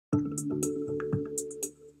Okay,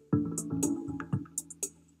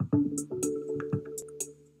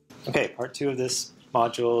 part 2 of this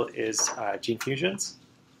module is gene fusions.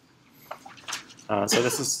 So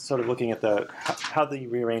this is sort of looking at how the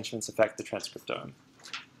rearrangements affect the transcriptome.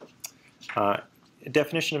 A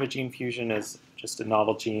definition of a gene fusion is just a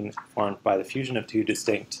novel gene formed by the fusion of two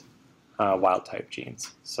distinct wild-type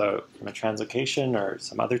genes. So from a translocation or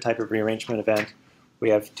some other type of rearrangement event, we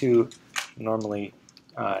have two normally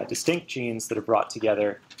distinct genes that are brought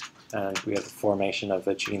together, and we have the formation of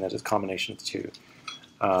a gene that is a combination of the two.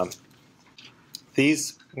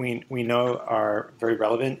 These we know are very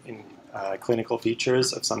relevant in clinical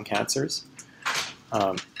features of some cancers.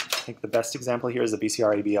 I think the best example here is the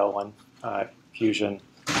BCR-ABL1 fusion.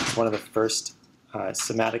 It's one of the first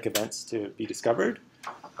somatic events to be discovered.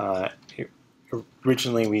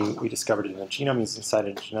 Originally, we discovered it in the genome using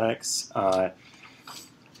cytogenetics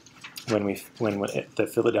when the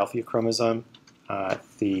Philadelphia chromosome,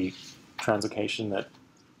 the translocation that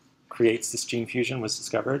creates this gene fusion, was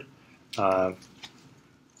discovered.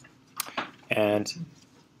 And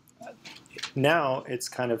now it's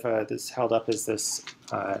kind of this held up as this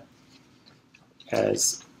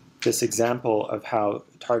example of how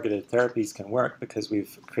targeted therapies can work, because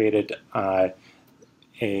we've created a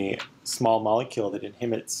small molecule that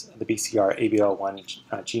inhibits the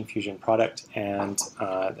BCR-ABL1 gene fusion product, and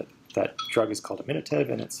that drug is called imitative,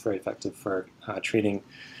 and it's very effective for treating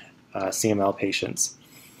CML patients.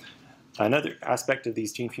 Another aspect of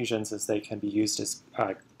these gene fusions is they can be used as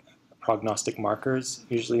prognostic markers,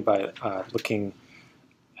 usually by looking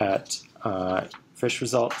at FISH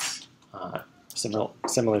results, similar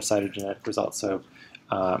cytogenetic results. So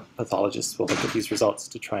pathologists will look at these results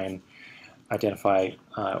to try and identify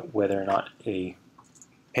whether or not a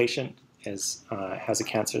patient has a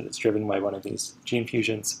cancer that's driven by one of these gene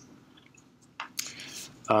fusions.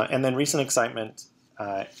 And then recent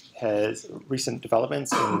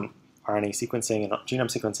developments in RNA sequencing and genome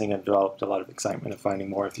sequencing have developed a lot of excitement of finding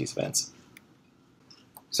more of these events.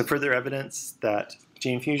 So further evidence that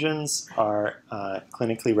gene fusions are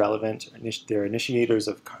clinically relevant. They're initiators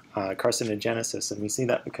of carcinogenesis, and we see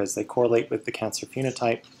that because they correlate with the cancer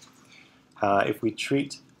phenotype. If we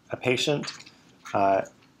treat a patient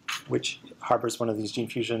which harbors one of these gene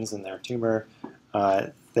fusions in their tumor,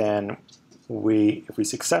 then if we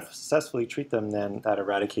successfully treat them, then that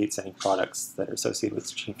eradicates any products that are associated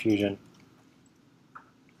with gene fusion.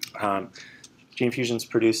 Gene fusions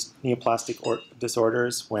produce neoplastic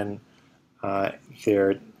disorders when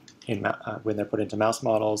they're put into mouse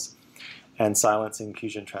models, and silencing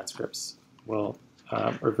fusion transcripts will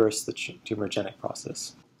reverse the tumorigenic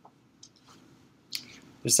process.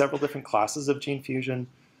 There's several different classes of gene fusion.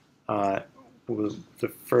 The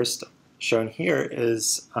first shown here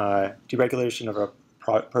is deregulation of a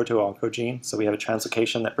proto-oncogene. So we have a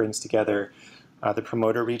translocation that brings together the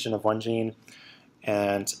promoter region of one gene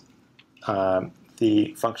and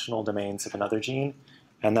the functional domains of another gene.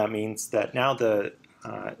 And that means that now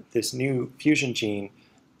this new fusion gene,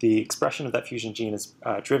 the expression of that fusion gene is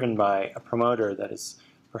driven by a promoter that is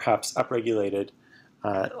perhaps upregulated,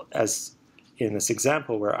 as in this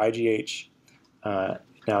example where IGH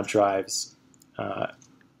now drives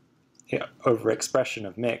overexpression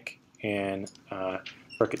of MYC in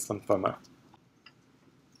Burkitt's lymphoma.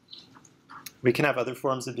 We can have other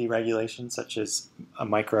forms of deregulation, such as a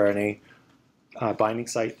microRNA binding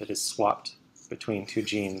site that is swapped between two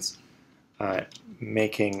genes,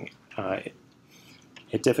 making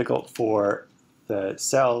it difficult for the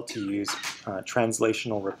cell to use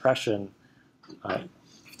translational repression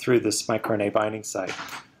through this microRNA binding site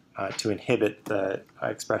to inhibit the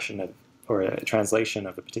expression of or a translation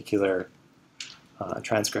of a particular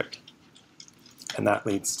transcript. And that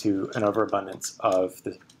leads to an overabundance of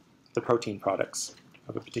the protein products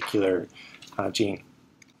of a particular gene.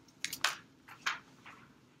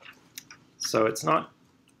 So it's not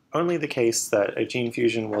only the case that a gene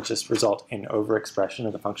fusion will just result in overexpression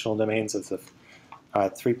of the functional domains of the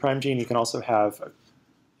 3' gene. You can also have,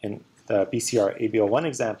 in the BCR-ABL1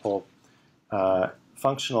 example,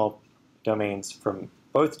 functional domains from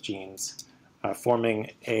both genes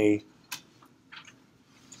forming a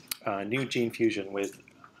new gene fusion with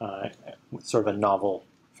sort of a novel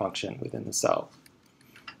function within the cell.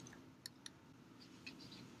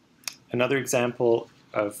 Another example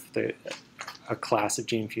of a class of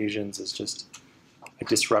gene fusions is just a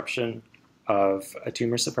disruption of a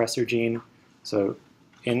tumor suppressor gene. So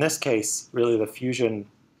in this case, really the fusion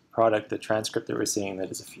product, the transcript that we're seeing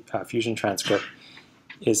that is a fusion transcript,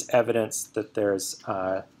 is evidence that there's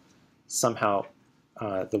somehow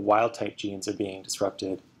the wild-type genes are being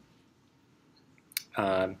disrupted.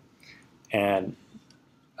 and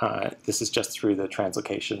this is just through the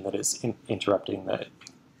translocation that is interrupting the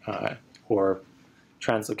or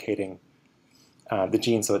translocating the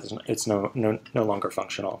gene, so it's no longer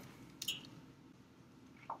functional.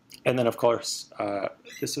 And then, of course,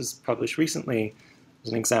 this was published recently.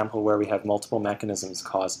 There's an example where we have multiple mechanisms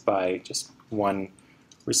caused by just one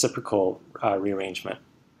reciprocal rearrangement,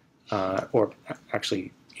 or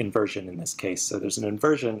actually inversion in this case. So there's an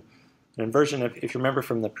inversion. An inversion, if you remember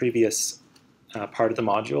from the previous part of the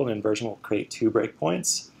module, an inversion will create 2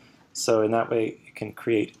 breakpoints. So in that way, it can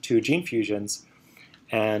create 2 gene fusions.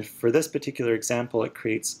 And for this particular example, it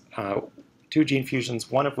creates 2 gene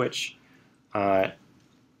fusions, one of which the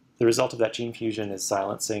result of that gene fusion is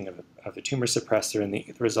silencing of a tumor suppressor, and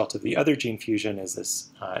the result of the other gene fusion is this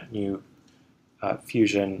new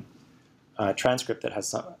fusion transcript that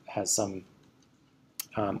has some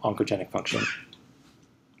oncogenic function.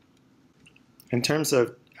 In terms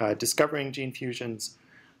of discovering gene fusions,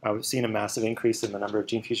 we've seen a massive increase in the number of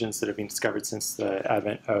gene fusions that have been discovered since the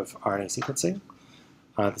advent of RNA sequencing.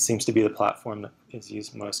 This seems to be the platform that is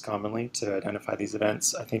used most commonly to identify these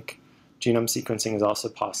events. I think genome sequencing is also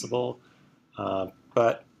possible,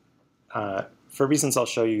 but for reasons I'll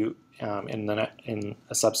show you in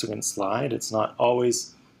a subsequent slide, it's not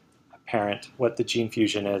always apparent what the gene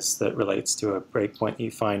fusion is that relates to a breakpoint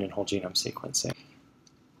you find in whole genome sequencing.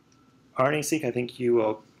 RNA-seq, I think you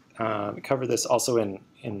will cover this also in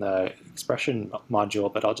the expression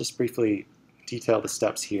module, but I'll just briefly detail the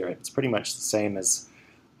steps here. It's pretty much the same as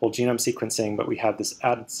whole genome sequencing, but we have this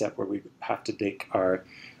added step where we have to take our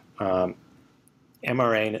mRNA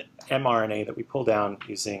that we pull down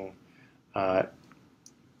using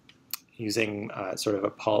sort of a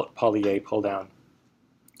poly-A pull down,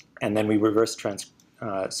 and then we reverse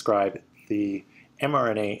transcribe the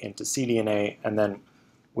mRNA into cDNA, and then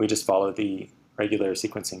we just follow the regular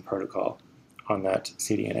sequencing protocol on that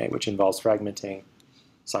cDNA, which involves fragmenting,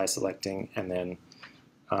 size selecting, and then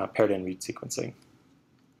paired end read sequencing.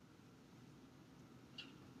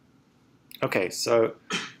 Okay, so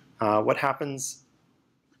what happens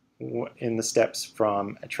in the steps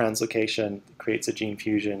from a translocation that creates a gene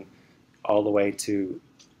fusion all the way to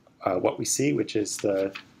what we see, which is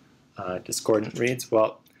the discordant reads?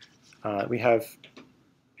 Well, we have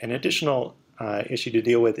an additional issue to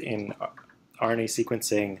deal with in RNA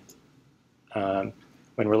sequencing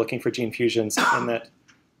when we're looking for gene fusions, in that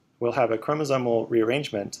we'll have a chromosomal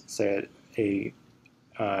rearrangement, say a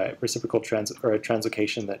reciprocal or a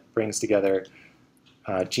translocation that brings together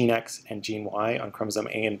gene X and gene Y on chromosome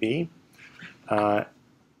A and B.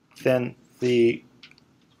 Then the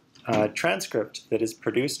transcript that is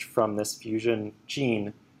produced from this fusion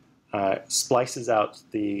gene splices out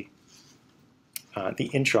the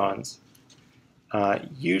introns.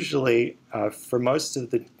 Usually, for most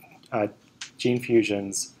of the gene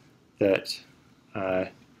fusions that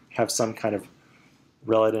have some kind of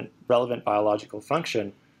relevant biological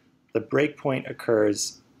function, the breakpoint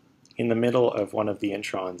occurs in the middle of one of the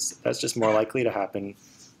introns. That's just more likely to happen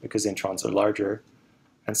because introns are larger.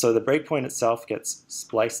 And so the breakpoint itself gets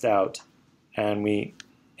spliced out, and we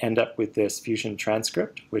end up with this fusion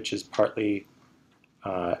transcript, which is partly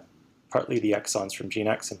the exons from gene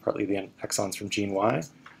X and partly the exons from gene Y.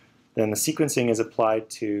 Then the sequencing is applied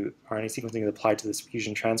to, RNA sequencing is applied to this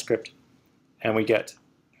fusion transcript, and we get,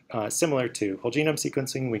 similar to whole genome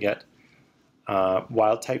sequencing, we get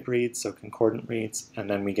wild type reads, so concordant reads, and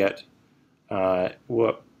then we get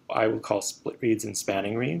what I will call split reads and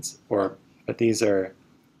spanning reads, but these are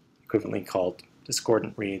equivalently called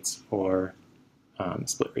discordant reads or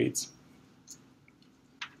split reads.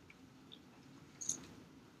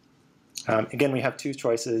 Again, we have 2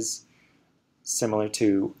 choices similar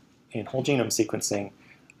to in whole genome sequencing.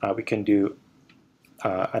 We can do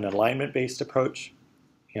an alignment-based approach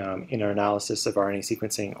in our analysis of RNA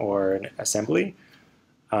sequencing, or an assembly.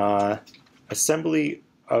 Assembly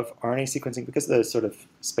of RNA sequencing, because the sort of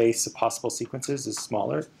space of possible sequences is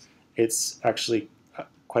smaller, it's actually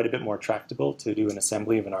quite a bit more tractable to do an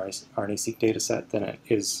assembly of an RNA-seq data set than it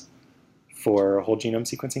is for a whole genome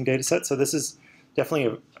sequencing data set. So this is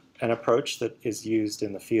definitely an approach that is used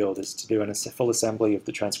in the field, is to do a full assembly of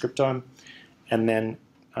the transcriptome and then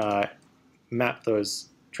map those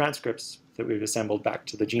transcripts that we've assembled back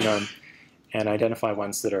to the genome and identify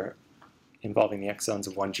ones that are involving the exons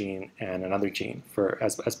of one gene and another gene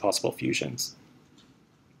as possible fusions.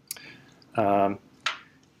 But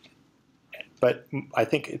I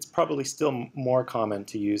think it's probably still more common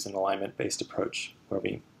to use an alignment-based approach, where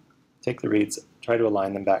we take the reads, try to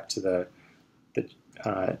align them back to the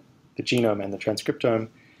genome and the transcriptome,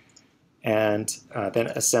 and then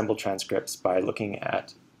assemble transcripts by looking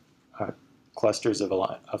at clusters of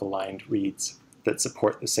aligned reads that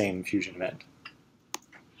support the same fusion event.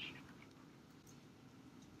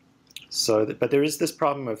 So, but there is this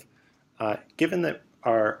problem of, given that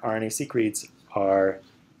our RNA-seq reads are,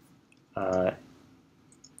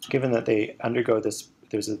 given that they undergo this,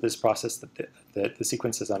 there's this process that the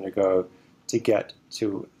sequences undergo to get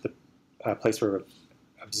to the place where we're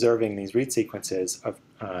observing these read sequences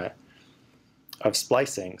of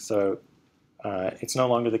splicing. So it's no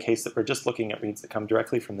longer the case that we're just looking at reads that come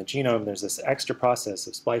directly from the genome. There's this extra process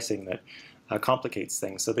of splicing that complicates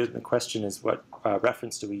things. So the question is, what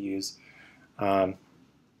reference do we use?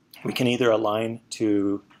 We can either align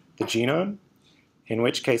to the genome, in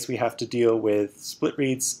which case we have to deal with split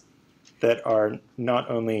reads that are not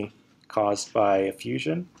only caused by a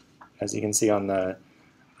fusion, as you can see on the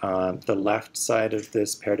left side of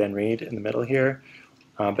this paired end read in the middle here,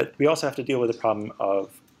 but we also have to deal with the problem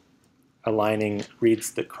of aligning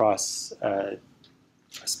reads that cross a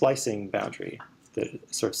splicing boundary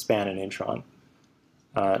that sort of span an intron.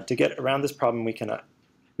 To get around this problem,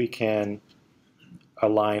 we can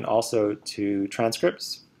align also to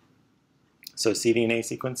transcripts, so cDNA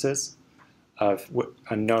sequences of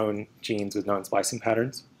known genes with known splicing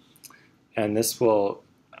patterns, and this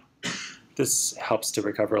helps to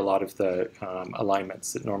recover a lot of the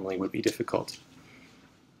alignments that normally would be difficult.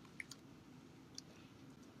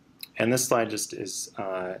 And this slide just is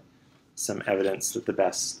some evidence that the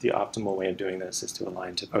optimal way of doing this is to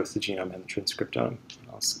align to both the genome and the transcriptome.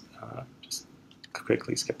 I'll just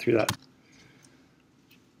quickly skip through that.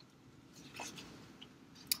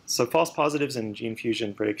 So false positives in gene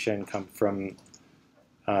fusion prediction come from,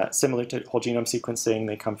 similar to whole genome sequencing,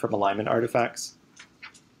 they come from alignment artifacts,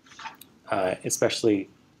 especially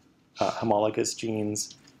homologous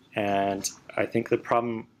genes. And I think the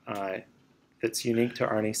problem that's unique to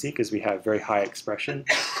RNA-seq is we have very high expression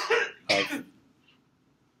of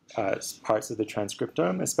parts of the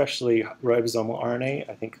transcriptome, especially ribosomal RNA.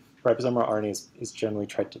 I think ribosomal RNA is generally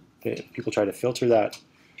people try to filter that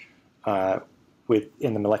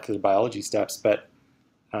in the molecular biology steps, but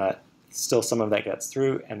still some of that gets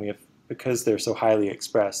through, and because they're so highly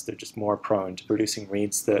expressed, they're just more prone to producing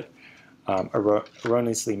reads that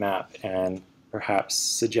erroneously map and perhaps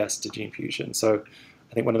suggest a gene fusion. So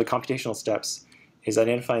I think one of the computational steps is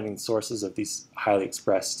identifying the sources of these highly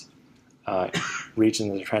expressed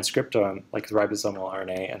regions of the transcriptome, like the ribosomal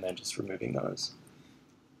RNA, and then just removing those.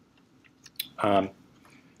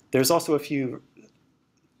 There's also a few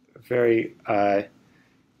very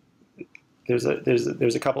there's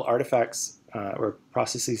a couple artifacts or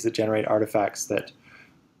processes that generate artifacts that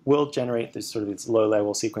will generate this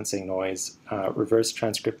low-level sequencing noise. Reverse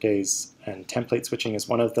transcriptase and template switching is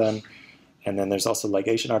one of them. And then there's also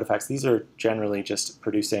ligation artifacts. These are generally just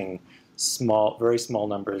producing very small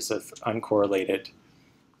numbers of uncorrelated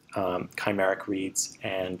chimeric reads,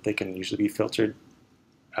 and they can usually be filtered.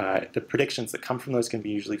 The predictions that come from those can be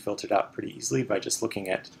usually filtered out pretty easily by just looking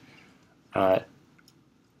at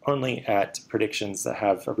only at predictions that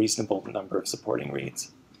have a reasonable number of supporting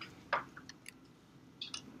reads.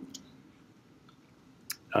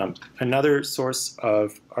 Another source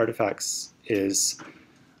of artifacts is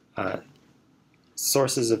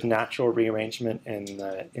sources of natural rearrangement in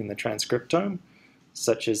the transcriptome,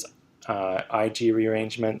 such as IG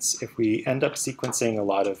rearrangements. If we end up sequencing a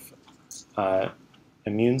lot of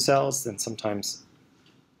immune cells, then sometimes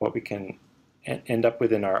what we can end up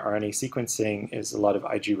with in our RNA sequencing is a lot of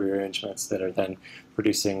IG rearrangements that are then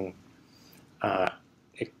producing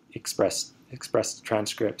expressed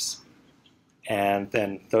transcripts, and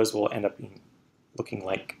then those will end up looking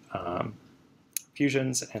like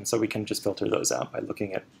fusions, and so we can just filter those out by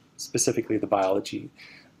looking at specifically the biology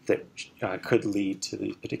that could lead to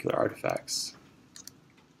the particular artifacts.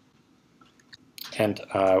 And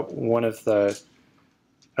one of the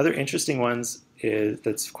other interesting ones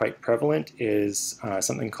that's quite prevalent is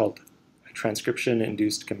something called a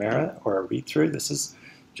transcription-induced chimera, or a read-through. This is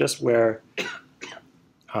just where,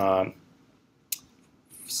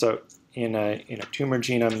 so in a tumor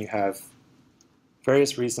genome, you have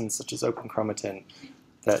various reasons, such as open chromatin,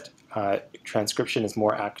 that transcription is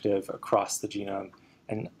more active across the genome.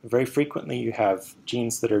 And very frequently you have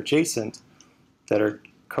genes that are adjacent that are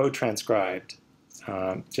co-transcribed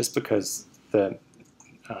just because the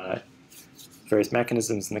various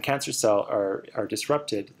mechanisms in the cancer cell are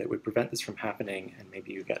disrupted that would prevent this from happening, and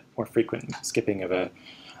maybe you get more frequent skipping of a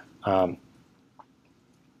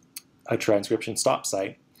transcription stop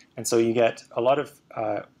site. And so you get a lot of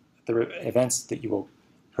the events that you will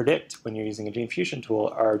predict when you're using a gene fusion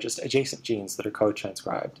tool are just adjacent genes that are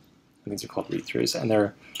co-transcribed. and these are called read-throughs, and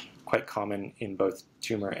they're quite common in both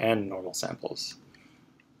tumor and normal samples,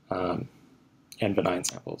 and benign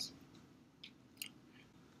samples.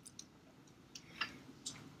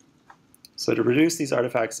 So to reduce these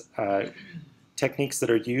artifacts, techniques that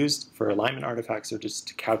are used for alignment artifacts are just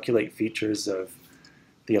to calculate features of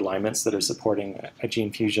the alignments that are supporting a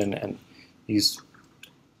gene fusion and use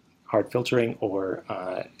hard filtering or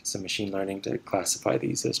some machine learning to classify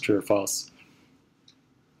these as true or false.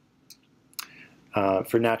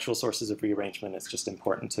 For natural sources of rearrangement, it's just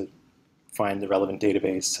important to find the relevant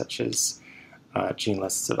database, such as gene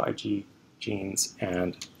lists of Ig genes,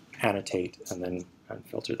 and annotate and then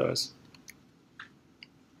filter those.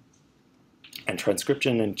 And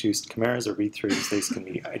transcription-induced chimeras or read-throughs, these can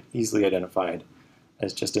be easily identified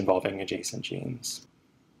as just involving adjacent genes.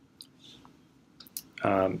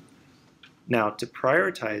 Now, to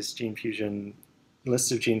prioritize gene fusion,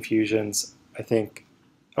 lists of gene fusions, I think,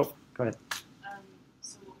 oh, go ahead.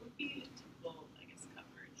 So what would be typical, I guess,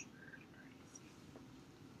 coverage for RNA-seq?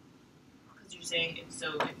 Because you're saying, if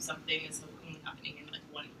something is only happening in like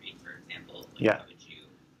one read, for example, like yeah. How would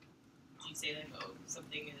you say like, oh,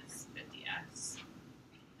 something is 50x,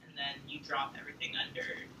 and then you drop everything under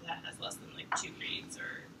that has less than like 2 reads,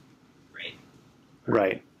 or right?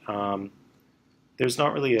 Right. There's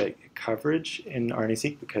not really a coverage in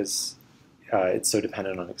RNA-seq because it's so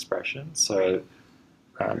dependent on expression. So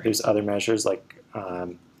there's other measures like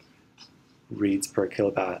reads per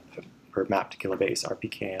kilobat per mapped kilobase,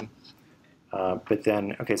 RPKM. But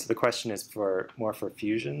then, okay, so the question is more for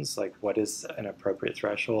fusions, like what is an appropriate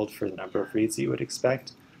threshold for the number of reads that you would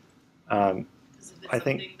expect? Because if it's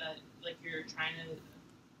something that like you're trying to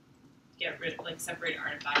get rid of, like separate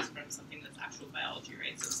artifacts from something that's actual biology,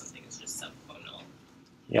 right? So if something is just subclonal,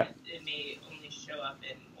 yeah, it may only show up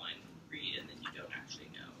in one read, and then you don't actually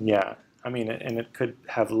know. Yeah, I mean, and it could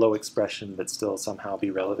have low expression but still somehow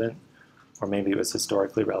be relevant, or maybe it was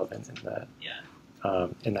historically relevant in that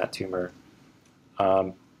in that tumor.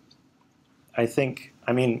 I think,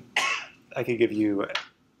 I mean, I could give you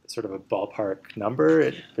sort of a ballpark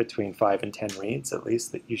number between 5 and 10 reads at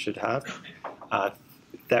least that you should have.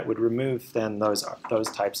 That would remove then those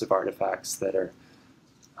types of artifacts that are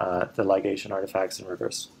the ligation artifacts and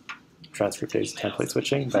reverse transcriptase template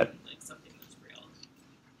switching. But like something that's real.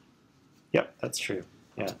 Yep, that's true.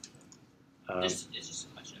 Yeah. It's just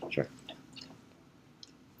a question. Sure.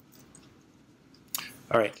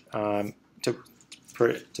 All right.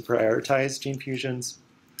 To prioritize gene fusions,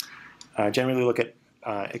 generally look at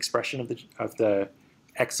expression of the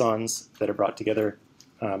exons that are brought together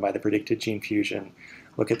by the predicted gene fusion.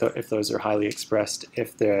 Look at if those are highly expressed.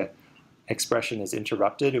 If the expression is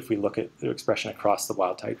interrupted, if we look at the expression across the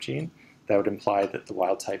wild type gene, that would imply that the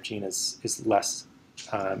wild type gene is less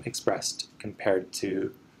expressed compared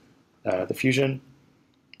to the fusion.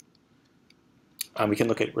 We can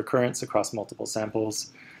look at recurrence across multiple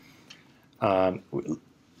samples.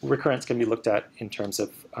 Recurrence can be looked at in terms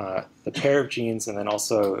of the pair of genes, and then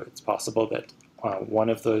also it's possible that one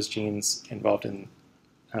of those genes involved in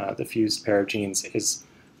the fused pair of genes is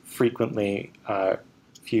frequently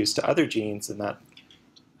fused to other genes, and that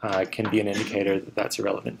can be an indicator that that's a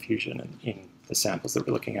relevant fusion in the samples that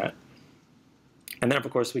we're looking at. And then, of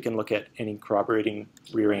course, we can look at any corroborating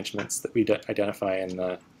rearrangements that we identify in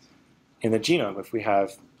the genome if we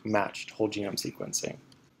have matched whole genome sequencing.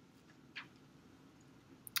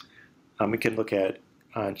 We can look at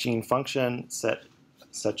gene function,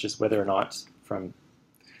 such as whether or not from,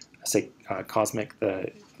 say, cosmic,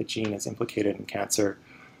 the gene is implicated in cancer.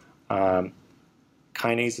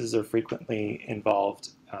 Kinases are frequently involved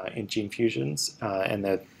in gene fusions, and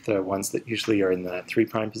the ones that usually are in the 3'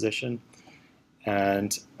 position.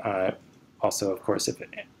 And also, of course, if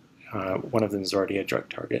one of them is already a drug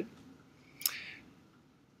target.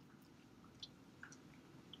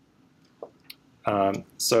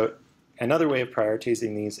 So another way of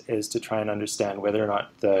prioritizing these is to try and understand whether or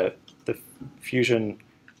not the fusion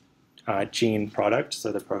gene product,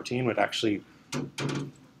 so the protein, would actually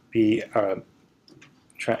be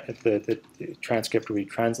the transcript would be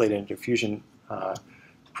translated into fusion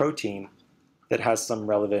protein that has some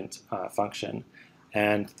relevant function.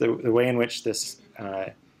 And the way in which this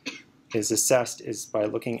is assessed is by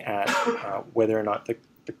looking at whether or not the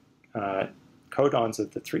codons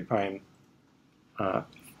of the 3'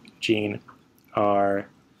 gene would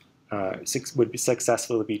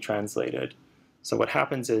successfully be translated. So what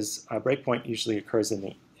happens is a breakpoint usually occurs in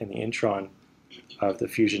the intron of the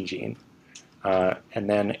fusion gene, and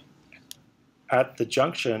then at the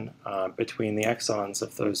junction between the exons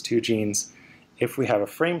of those two genes, if we have a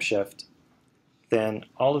frame shift, then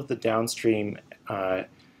all of the downstream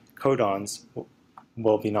codons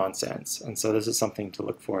will be nonsense. And so this is something to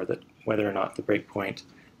look for, that whether or not the breakpoint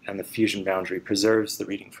and the fusion boundary preserves the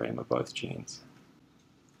reading frame of both genes.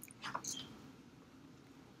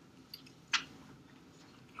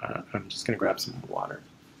 I'm just going to grab some water.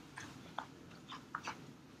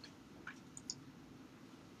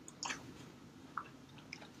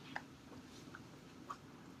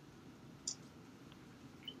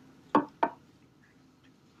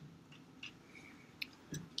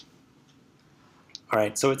 All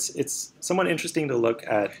right, so it's somewhat interesting to look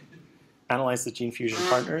at, analyze the gene fusion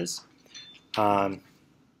partners.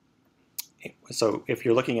 So if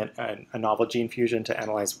you're looking at a novel gene fusion, to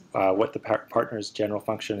analyze what the partner's general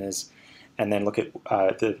function is, and then look at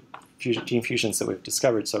the gene fusions that we've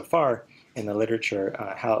discovered so far in the literature,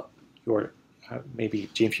 how your maybe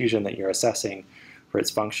gene fusion that you're assessing for its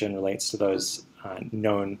function relates to those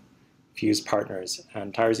known fused partners.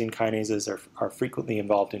 And tyrosine kinases are frequently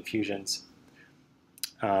involved in fusions.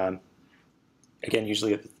 Again,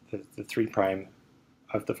 usually at the 3'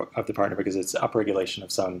 of the partner, because it's upregulation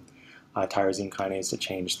of some tyrosine kinase to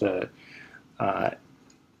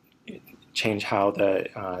change how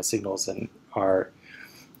the signals are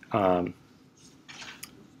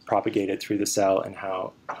propagated through the cell, and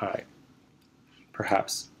how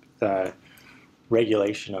perhaps the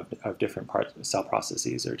regulation of different cell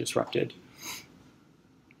processes are disrupted.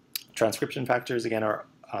 Transcription factors, again, are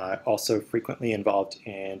also frequently involved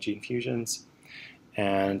in gene fusions,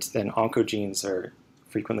 and then oncogenes are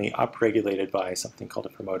frequently upregulated by something called a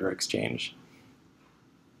promoter exchange.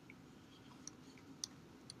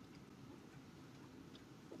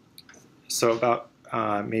 So about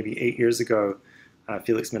maybe 8 years ago,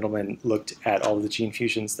 Felix Middleman looked at all of the gene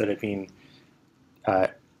fusions that had been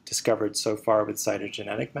discovered so far with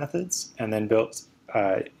cytogenetic methods, and then built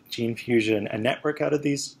a network out of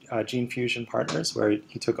these gene fusion partners, where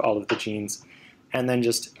he took all of the genes and then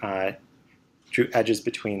just drew edges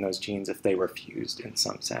between those genes if they were fused in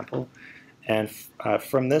some sample. And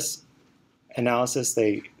from this analysis,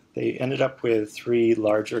 they ended up with 3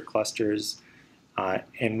 larger clusters.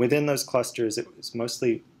 And within those clusters, it was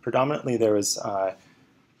predominantly there was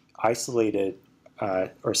isolated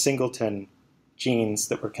or singleton genes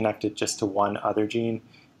that were connected just to one other gene.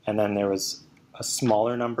 And then there was a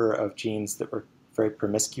smaller number of genes that were very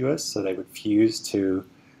promiscuous, so they would fuse to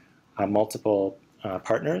multiple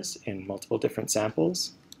partners in multiple different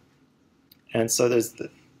samples. And so there's the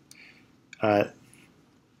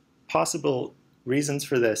possible reasons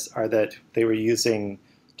for this are that they were using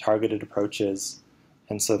targeted approaches,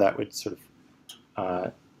 and so that would sort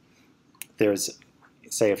of there's,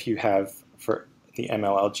 say, if you have for the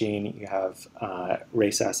MLL gene, you have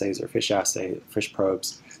race assays or fish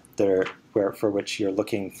probes for which you're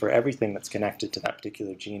looking for everything that's connected to that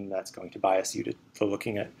particular gene. That's going to bias you to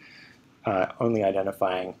looking at only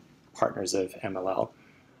identifying partners of MLL.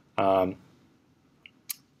 And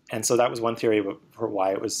so that was one theory for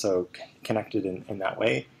why it was so connected in that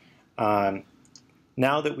way.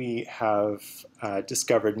 Now that we have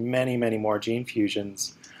discovered many, many more gene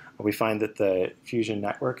fusions, we find that the fusion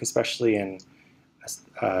network, especially in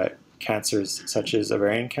cancers such as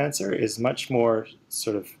ovarian cancer, is much more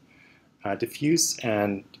sort of diffuse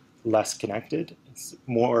and less connected. It's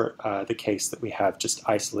more the case that we have just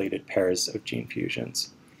isolated pairs of gene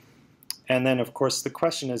fusions. And then, of course, the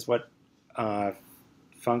question is what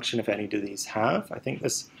function, if any, do these have? I think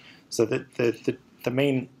so the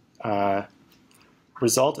main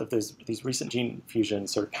result of these recent gene fusion,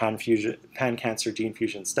 sort of pan-cancer gene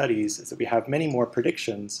fusion studies, is that we have many more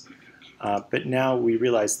predictions, but now we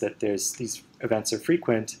realize that these events are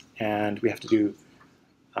frequent, and we have to do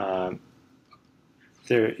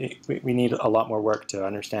we need a lot more work to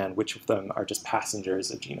understand which of them are just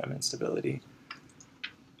passengers of genome instability.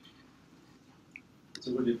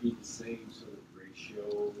 So would it be the same sort of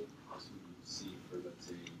ratio as we see for, let's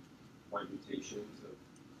say, point mutations of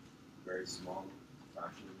very small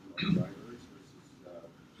fraction of drivers versus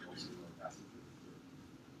mostly more passengers?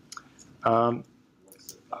 What's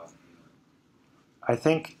the thought? I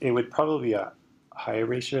think it would probably be a higher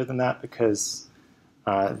ratio than that, because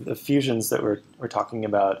the fusions that we're talking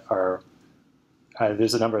about are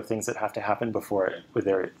there's a number of things that have to happen before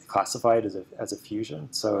they're classified as a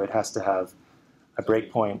fusion. So it has to have a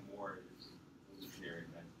breakpoint. More evolutionary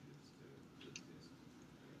advantages to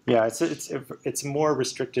exist. Yeah, it's more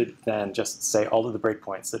restricted than just, say, all of the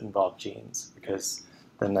breakpoints that involve genes, because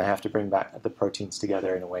then they have to bring back the proteins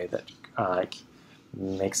together in a way that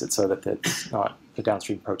makes it so that it's not, the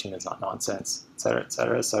downstream protein is not nonsense, et cetera, et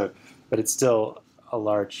cetera. So, but it's still a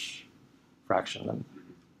large fraction of them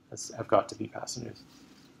have got to be passengers.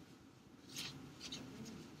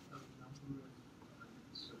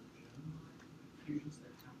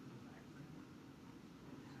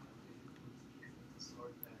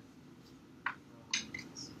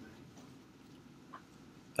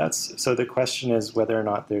 So the question is whether or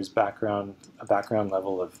not there's a background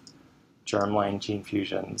level of germline gene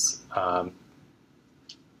fusions.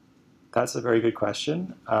 That's a very good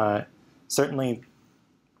question. Certainly,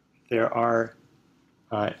 there are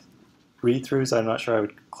read-throughs. I'm not sure I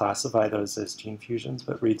would classify those as gene fusions,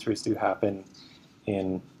 but read-throughs do happen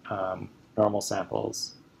in normal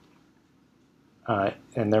samples.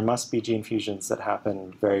 And there must be gene fusions that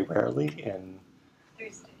happen very rarely in...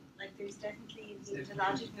 There's definitely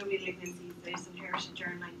hematologic no malignancies, there's inherited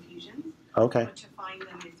germline fusions. Okay. But to find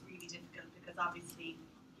them is really difficult because obviously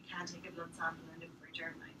you can't take a blood sample and look for a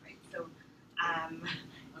germline, right? So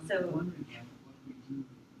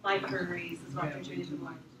microarrays is what they're doing at the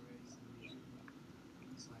moment.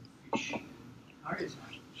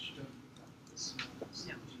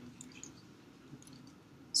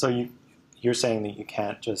 So you're saying that you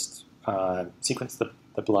can't just sequence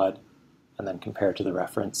the blood and then compare to the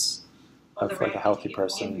reference of like a healthy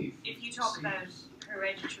person? If you talk about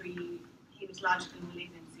hereditary hematological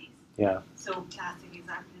malignancies, yeah. So classic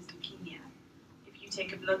example is leukemia. If you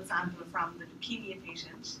take a blood sample from the leukemia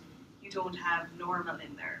patient, you don't have normal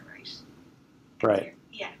in there, right? Right.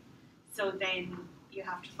 Yeah. So then you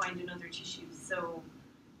have to find another tissue. So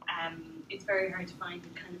it's very hard to find the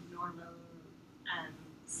kind of normal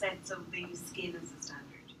sets of the skin as a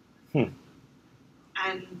standard.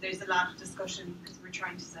 And there's a lot of discussion because we're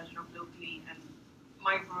trying to set it up locally and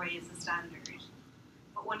microarray is a standard.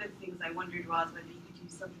 But one of the things I wondered was whether you could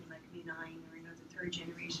use something like Me9 or another third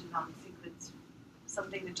generation long sequence,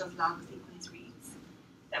 something that does long sequence reads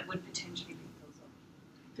that would potentially pick those up,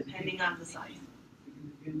 depending on the size.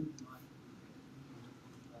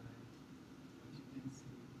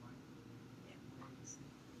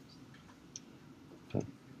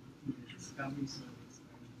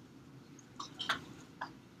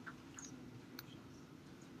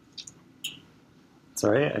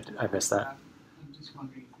 Sorry, I missed that. I'm just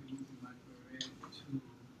wondering if you're using microarray to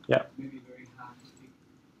yeah. maybe very hard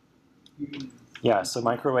to pick. Yeah, so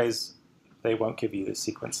microarrays, they won't give you the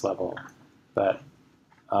sequence level, but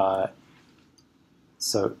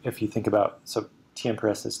so if you think about, so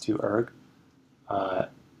TMPRSS2 ERG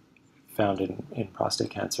found in prostate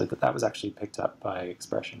cancer, that was actually picked up by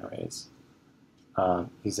expression arrays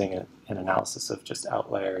using an analysis of just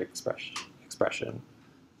outlier expression.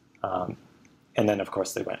 And then, of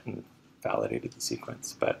course, they went and validated the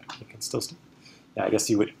sequence, but you can still, yeah, I guess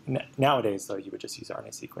you would, nowadays, though, you would just use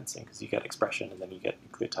RNA sequencing because you get expression and then you get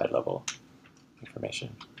nucleotide level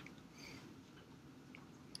information.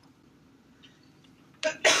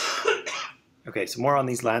 Okay, so more on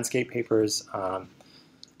these landscape papers.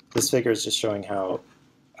 This figure is just showing how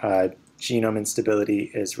genome instability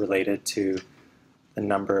is related to the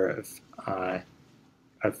number of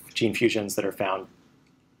gene fusions that are found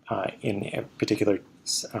in particular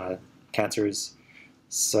cancers.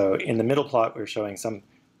 So in the middle plot, we're showing some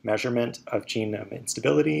measurement of genome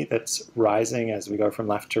instability that's rising as we go from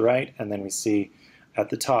left to right, and then we see at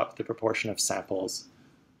the top the proportion of samples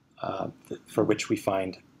for which we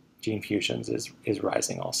find gene fusions is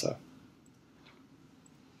rising also.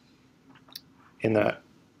 In the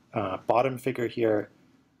bottom figure here,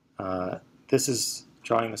 this is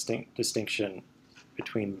drawing the distinction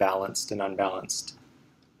between balanced and unbalanced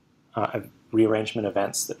rearrangement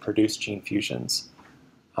events that produce gene fusions.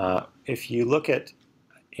 If you look at,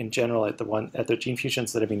 in general, at the gene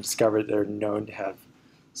fusions that have been discovered that are known to have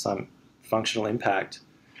some functional impact,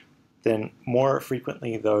 then more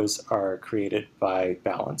frequently those are created by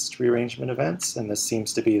balanced rearrangement events. And this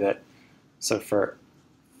seems to be that, so for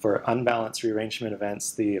unbalanced rearrangement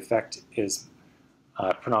events, the effect is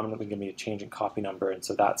predominantly going to be a change in copy number, and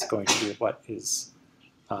so that's going to be what is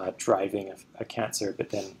driving a cancer. But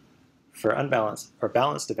then for unbalanced or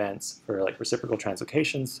balanced events, for like reciprocal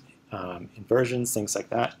translocations, inversions, things like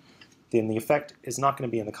that, then the effect is not going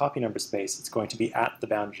to be in the copy number space. It's going to be at the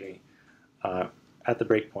boundary, at the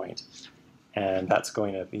breakpoint, and that's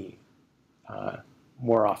going to be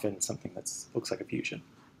more often something that looks like a fusion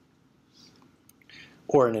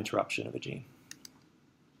or an interruption of a gene.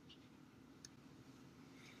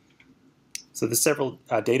 So there's several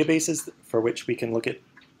databases for which we can look at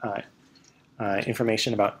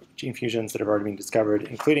information about gene fusions that have already been discovered,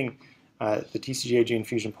 including the TCGA Gene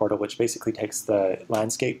Fusion Portal, which basically takes the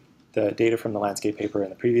data from the landscape paper in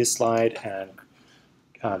the previous slide and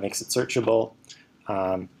makes it searchable.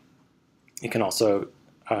 You can also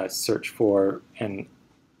search for and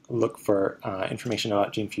look for information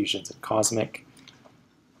about gene fusions in COSMIC.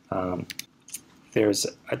 There's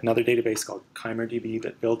another database called ChimeraDB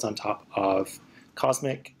that builds on top of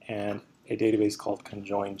COSMIC, and a database called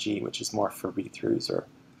ConjoinG, which is more for read-throughs or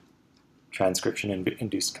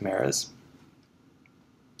transcription-induced chimeras.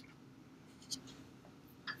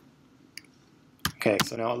 Okay,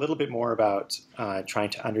 so now a little bit more about trying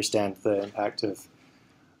to understand the impact of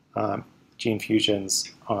gene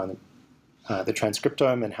fusions on the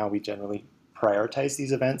transcriptome and how we generally prioritize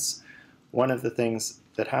these events. One of the things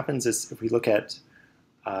that happens is if we look at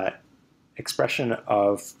expression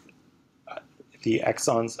of the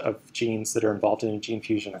exons of genes that are involved in a gene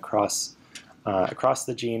fusion across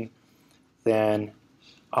the gene, then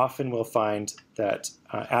often we'll find that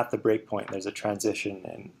at the breakpoint there's a transition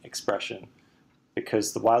in expression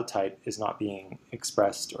because the wild type is not being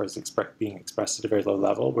expressed or is being expressed at a very low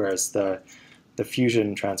level, whereas the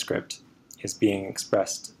fusion transcript is being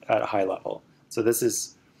expressed at a high level. So this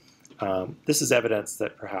is evidence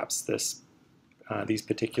that perhaps these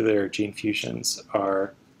particular gene fusions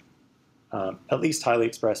are at least highly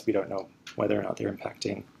expressed. We don't know whether or not they're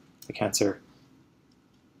impacting the cancer.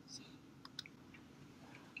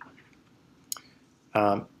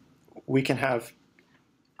 We can have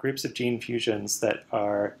groups of gene fusions that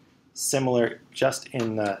are similar just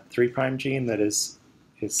in the 3' gene that is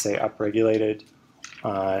say upregulated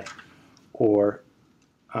or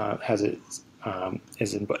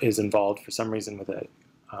is involved for some reason with it.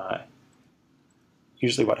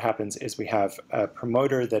 Usually what happens is we have a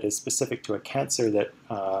promoter that is specific to a cancer that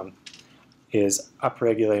is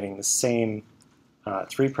upregulating the same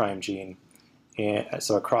 3' gene. And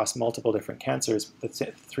so across multiple different cancers, the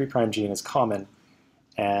 3' gene is common,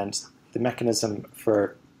 and the mechanism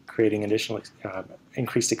for creating additional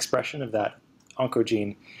increased expression of that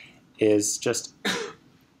oncogene is just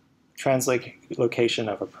translocation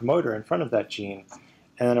of a promoter in front of that gene.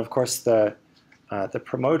 And then, of course, the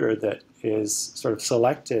promoter that is sort of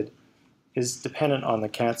selected is dependent on the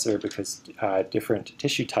cancer because different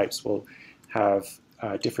tissue types will have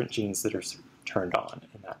different genes that are turned on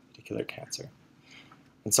in that particular cancer.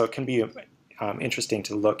 And so it can be interesting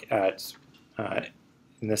to look at,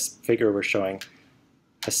 in this figure we're showing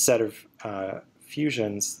a set of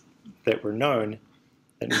fusions that were known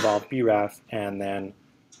that involved BRAF, and then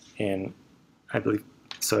in, I believe,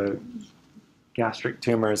 so gastric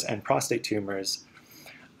tumors and prostate tumors,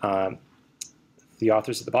 the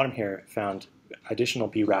authors at the bottom here found additional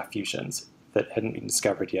BRAF fusions that hadn't been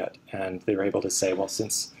discovered yet, and they were able to say, well,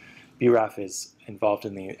 since BRAF is involved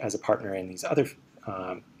as a partner in these other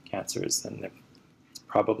cancers, then it's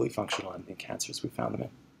probably functional in the cancers we found them in.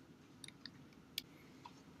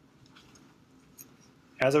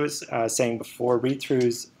 As I was saying before,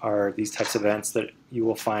 read-throughs are these types of events that you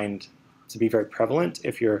will find to be very prevalent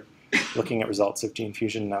if you're looking at results of gene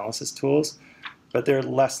fusion analysis tools, but they're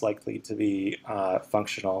less likely to be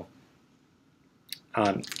functional.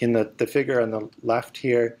 In the figure on the left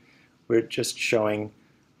here, we're just showing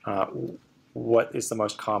what is the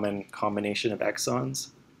most common combination of exons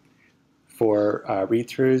for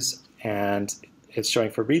read-throughs, and it's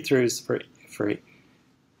showing for read-throughs for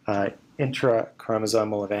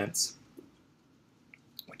intrachromosomal events,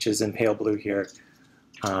 which is in pale blue here.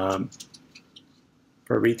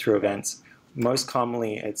 For read-through events, most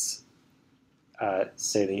commonly it's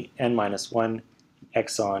say the N-1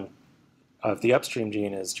 exon of the upstream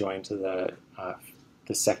gene is joined to the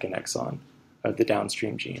second exon of the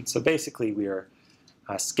downstream gene. So basically we are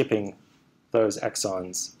skipping those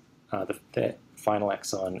exons, the final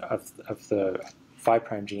exon of the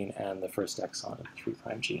 5' gene and the first exon of the 3'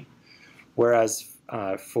 gene. Whereas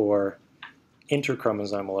for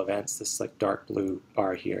interchromosomal events, this like dark blue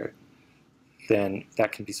bar here, then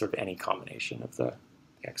that can be sort of any combination of the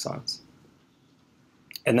exons.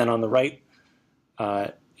 And then on the right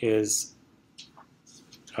is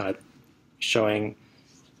showing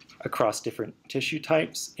across different tissue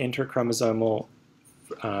types, interchromosomal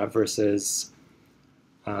versus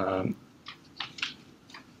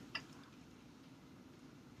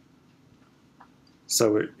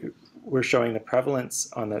so we're showing the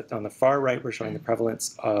prevalence on the far right. We're showing the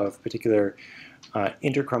prevalence of particular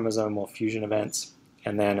interchromosomal fusion events,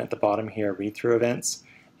 and then at the bottom here, read-through events.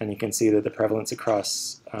 And you can see that the prevalence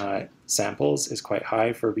across samples is quite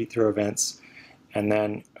high for read-through events, and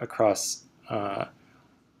then across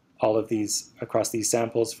these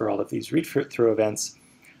samples for all of these read-through events,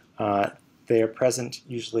 they are present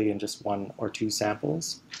usually in just 1 or 2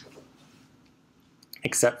 samples,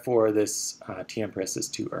 except for this T-Empress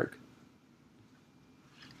 2 erg.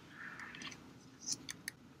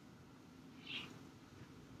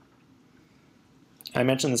 I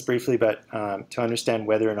mentioned this briefly, but to understand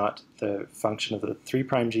whether or not the function of the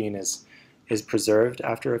 3' gene is preserved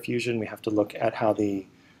after a fusion, we have to look at how the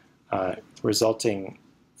resulting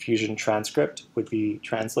fusion transcript would be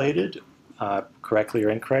translated correctly or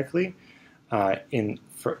incorrectly.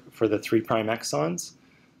 for the 3' exons.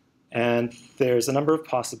 And there's a number of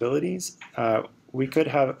possibilities. We could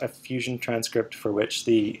have a fusion transcript for which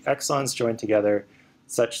the exons join together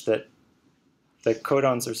such that the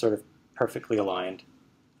codons are sort of perfectly aligned.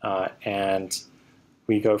 And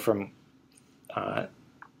we go from a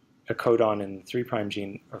codon in the 3'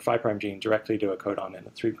 gene or 5' gene directly to a codon in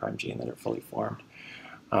the 3' gene that are fully formed.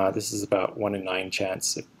 This is about 1 in 9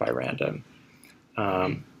 chance by random,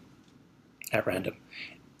 at random.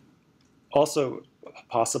 Also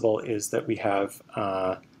possible is that we have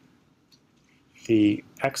the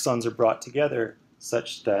exons are brought together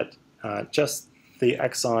such that just the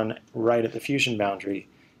exon right at the fusion boundary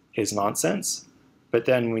is nonsense, but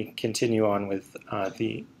then we continue on with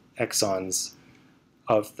the exons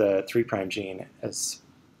of the 3' gene as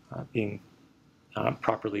being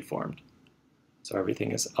properly formed. So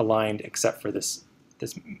everything is aligned except for this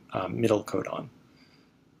middle codon.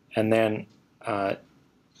 And then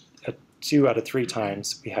 2 out of 3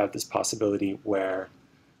 times we have this possibility where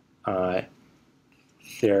the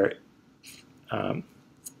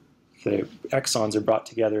exons are brought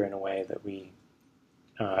together in a way that we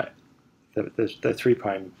the 3'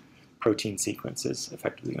 protein sequence is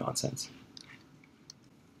effectively nonsense.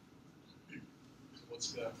 So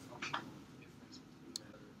what's the functional difference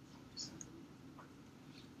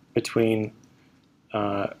between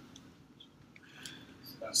that?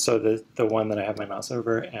 So the one that I have my mouse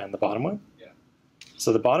over and the bottom one? Yeah.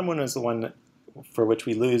 So the bottom one is the one for which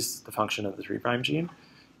we lose the function of the 3' gene.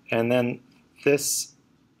 And then this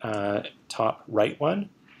top right one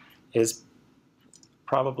is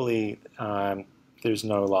probably, there's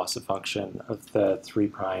no loss of function of the 3'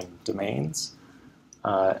 domains.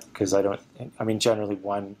 Because I mean, generally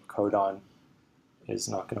one codon is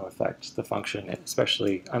not going to affect the function,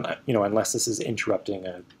 especially, unless this is interrupting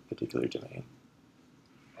a particular domain.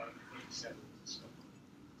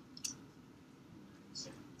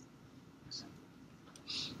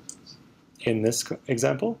 In this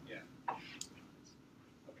example?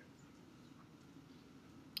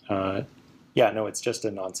 Yeah. Yeah, no, it's just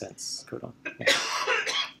a nonsense codon. Yeah.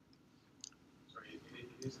 Sorry,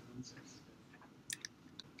 it is a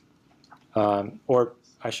nonsense. Or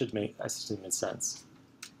I should make sense.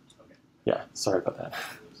 Okay. Yeah, sorry about that.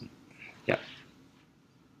 Yeah.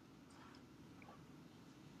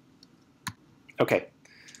 Okay.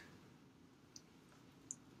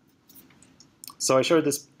 So I showed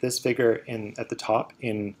this figure at the top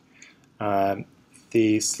in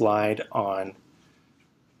the slide on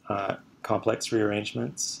complex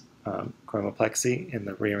rearrangements, chromoplexy in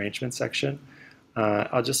the rearrangement section.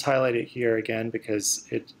 I'll just highlight it here again because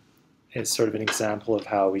it is sort of an example of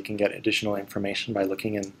how we can get additional information by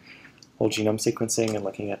looking in whole genome sequencing and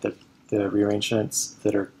looking at the rearrangements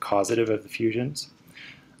that are causative of the fusions.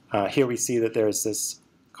 Here we see that there's this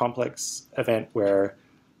complex event where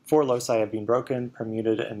 4 loci have been broken,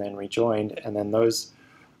 permuted, and then rejoined, and then those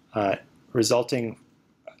resulting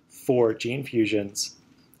 4 gene fusions,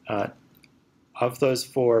 of those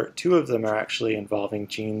 4, 2 of them are actually involving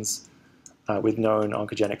genes with known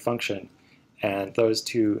oncogenic function, and those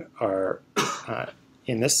 2 are,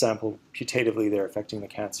 in this sample, putatively they're affecting the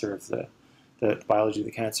cancer of the biology of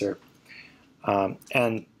the cancer.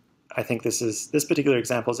 And I think this particular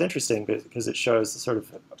example is interesting because it shows sort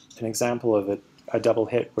of an example of a double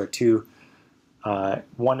hit where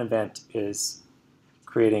one event is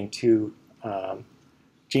creating 2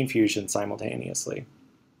 gene fusions simultaneously.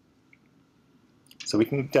 So we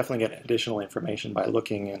can definitely get additional information by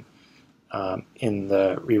looking in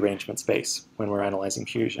the rearrangement space when we're analyzing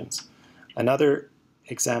fusions. Another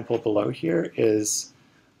example below here is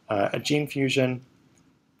a gene fusion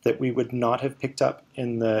that we would not have picked up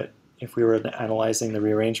if we were analyzing the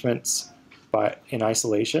rearrangements in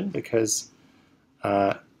isolation, because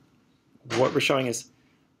what we're showing is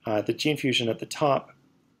the gene fusion at the top,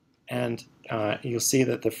 and you'll see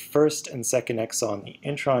that the first and second exon, the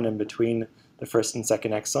intron in between the first and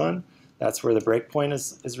second exon, that's where the breakpoint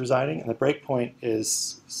is residing, and the breakpoint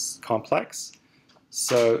is complex.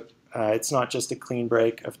 So it's not just a clean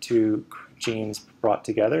break of 2 genes brought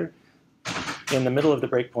together. In the middle of the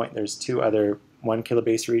breakpoint, there's 2 other 1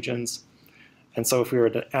 kilobase regions. And so if we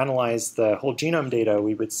were to analyze the whole genome data,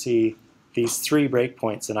 we would see these 3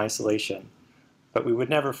 breakpoints in isolation, but we would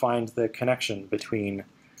never find the connection between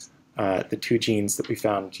the 2 genes that we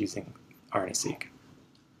found using RNA-seq.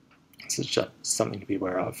 This is just something to be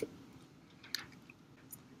aware of.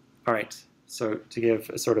 All right, so to give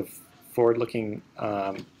a sort of forward-looking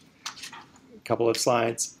couple of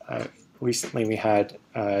slides, recently we had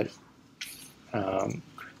a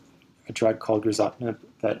drug called crizotinib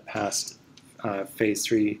that passed phase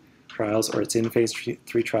 3 trials, or it's in phase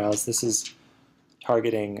 3 trials. This is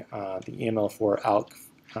targeting the EML4 ALK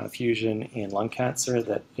fusion in lung cancer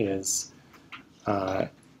that is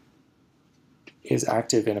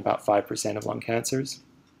active in about 5% of lung cancers.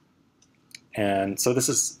 And so this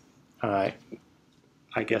is, I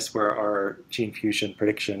guess, where our gene fusion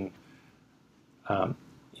prediction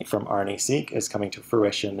from RNA-seq is coming to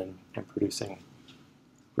fruition and producing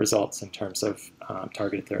results in terms of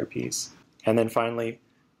targeted therapies. And then finally,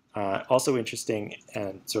 also interesting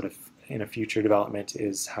and sort of in a future development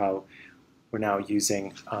is how we're now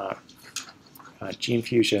using gene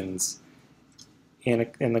fusions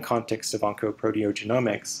in the context of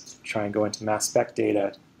oncoproteogenomics to try and go into mass spec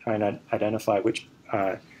data, trying to identify which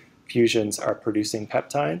fusions are producing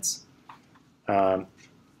peptides.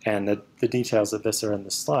 And the details of this are in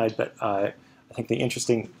the slide, but I think the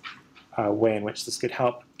interesting way in which this could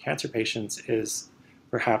help cancer patients is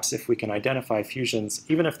perhaps if we can identify fusions,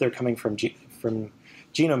 even if they're coming from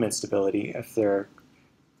genome instability, if their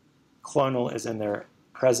clonal is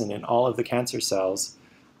present in all of the cancer cells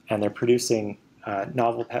and they're producing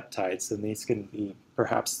novel peptides, then these can be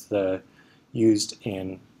perhaps used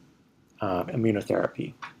in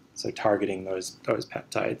immunotherapy. So targeting those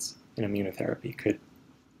peptides in immunotherapy could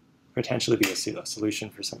potentially be a solution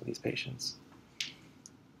for some of these patients.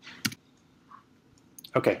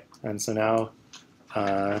 Okay, and so now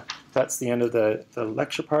that's the end of the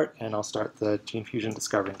lecture part, and I'll start the Gene Fusion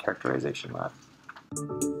Discovery and Characterization Lab.